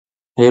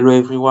Hello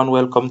everyone,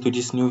 welcome to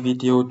this new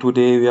video.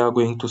 Today we are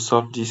going to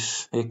solve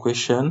this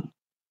equation.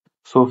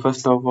 So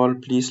first of all,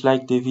 please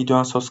like the video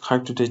and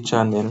subscribe to the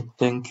channel.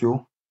 Thank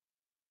you.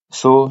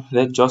 So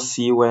let's just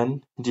see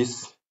when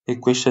this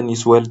equation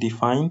is well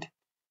defined.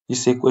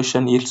 This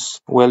equation is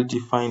well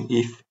defined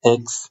if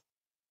x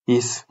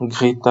is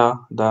greater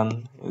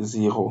than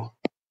 0.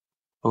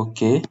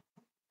 Okay,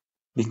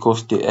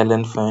 because the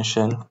ln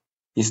function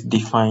is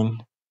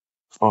defined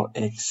for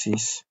x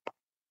is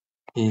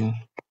in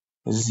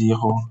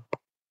 0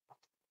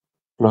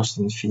 plus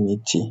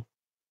infinity.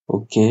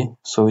 Okay,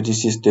 so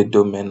this is the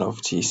domain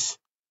of this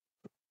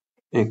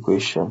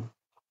equation.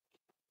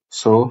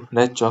 So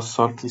let's just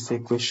solve this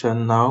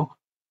equation now.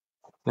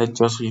 Let's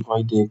just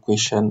rewrite the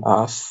equation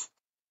as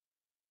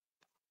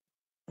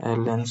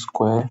ln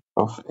square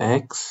of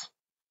x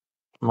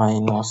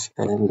minus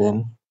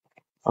ln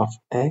of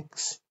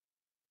x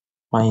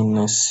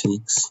minus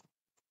 6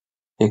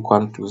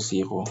 equal to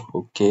 0.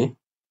 Okay,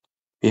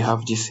 we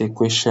have this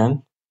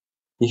equation.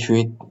 If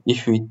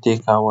we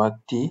take our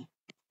t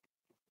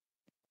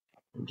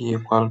be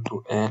equal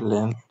to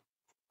ln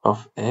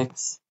of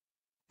x,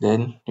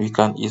 then we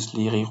can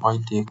easily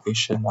rewrite the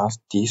equation as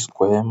t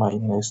square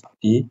minus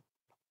t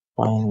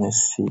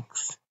minus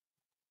 6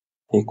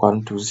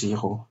 equal to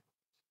 0.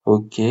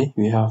 Okay,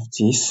 we have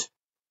this,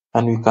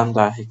 and we can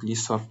directly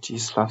solve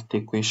this last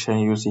equation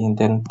using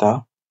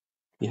delta.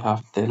 We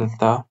have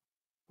delta,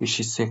 which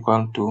is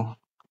equal to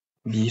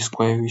b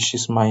square, which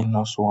is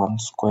minus 1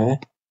 square,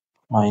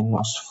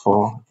 minus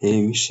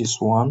 4a, which is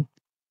 1,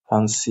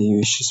 and c,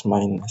 which is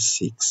minus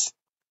 6.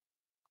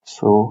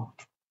 So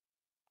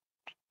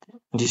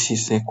this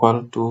is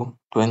equal to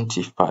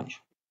 25.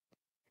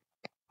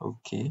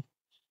 Okay,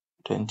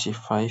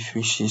 25,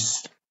 which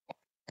is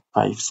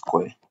 5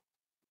 square.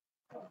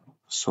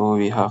 So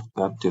we have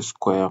that the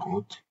square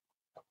root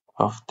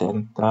of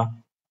delta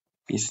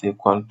is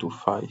equal to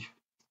 5.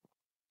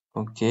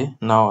 Okay,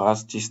 now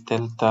as this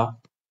delta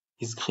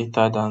is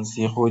greater than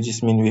 0,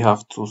 this means we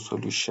have two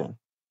solutions.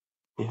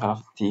 We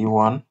have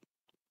t1,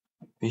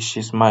 which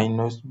is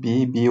minus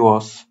b. B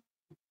was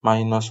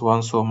minus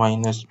 1, so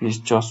minus b is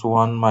just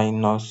 1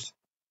 minus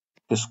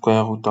the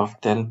square root of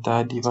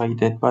delta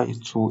divided by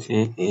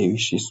 2a,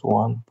 which is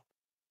 1,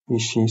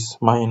 which is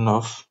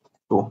minus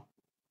 2.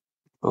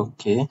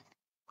 Okay,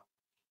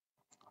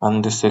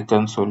 and the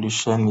second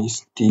solution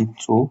is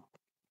t2,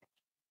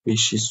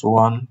 which is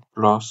 1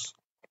 plus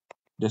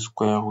the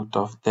square root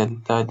of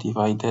delta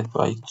divided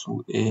by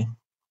 2a,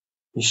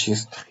 which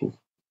is 3.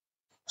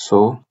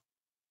 So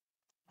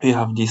we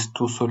have these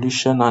two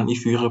solutions, and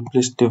if we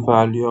replace the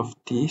value of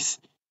this,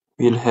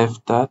 we'll have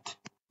that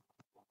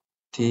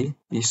t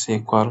is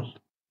equal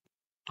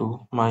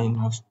to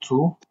minus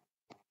 2,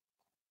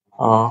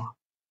 or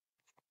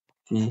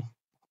t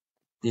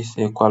is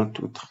equal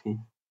to 3.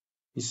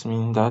 This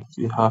means that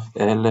we have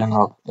ln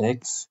of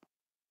x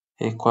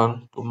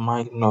equal to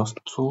minus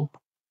 2,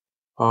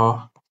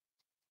 or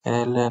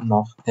ln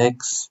of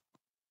x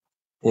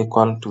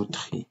equal to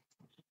 3.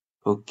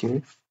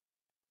 Okay,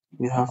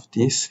 we have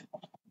this,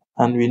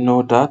 and we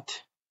know that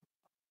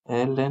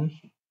ln,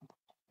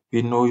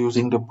 we know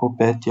using the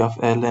property of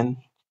ln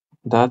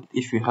that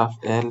if we have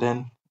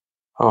ln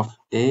of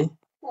a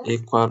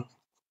equal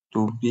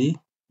to b,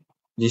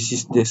 this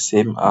is the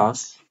same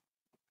as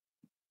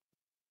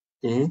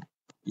a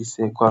is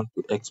equal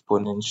to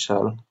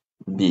exponential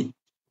b.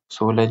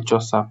 So let's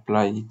just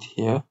apply it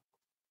here.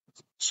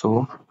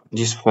 So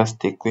this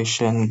first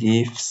equation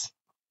gives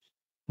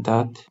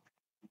that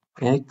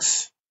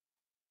x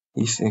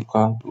is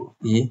equal to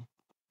e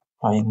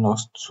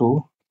minus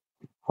 2,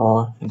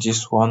 or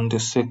this one, the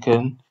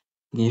second,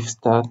 gives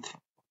that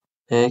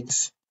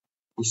x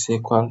is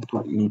equal to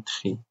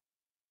e3.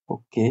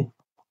 Okay,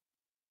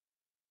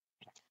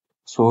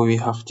 so we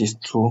have these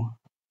two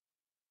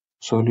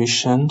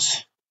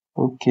solutions.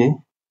 Okay,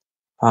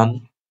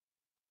 and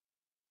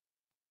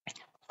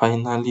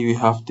finally we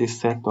have the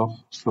set of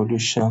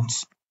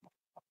solutions,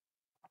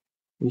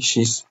 which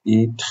is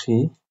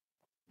e3,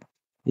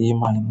 e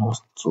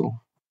minus 2,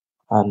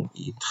 and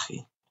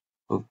e3.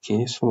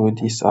 Okay, so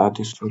these are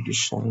the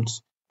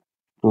solutions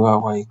to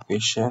our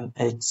equation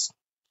x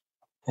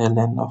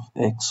ln of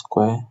x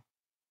square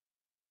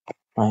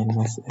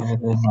minus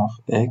ln of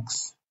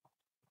x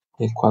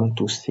equal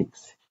to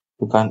 6.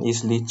 You can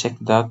easily check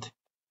that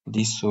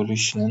this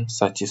solution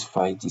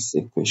satisfies this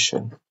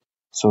equation.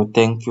 So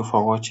thank you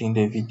for watching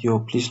the video.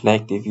 Please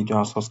like the video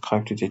and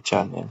subscribe to the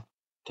channel.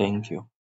 Thank you.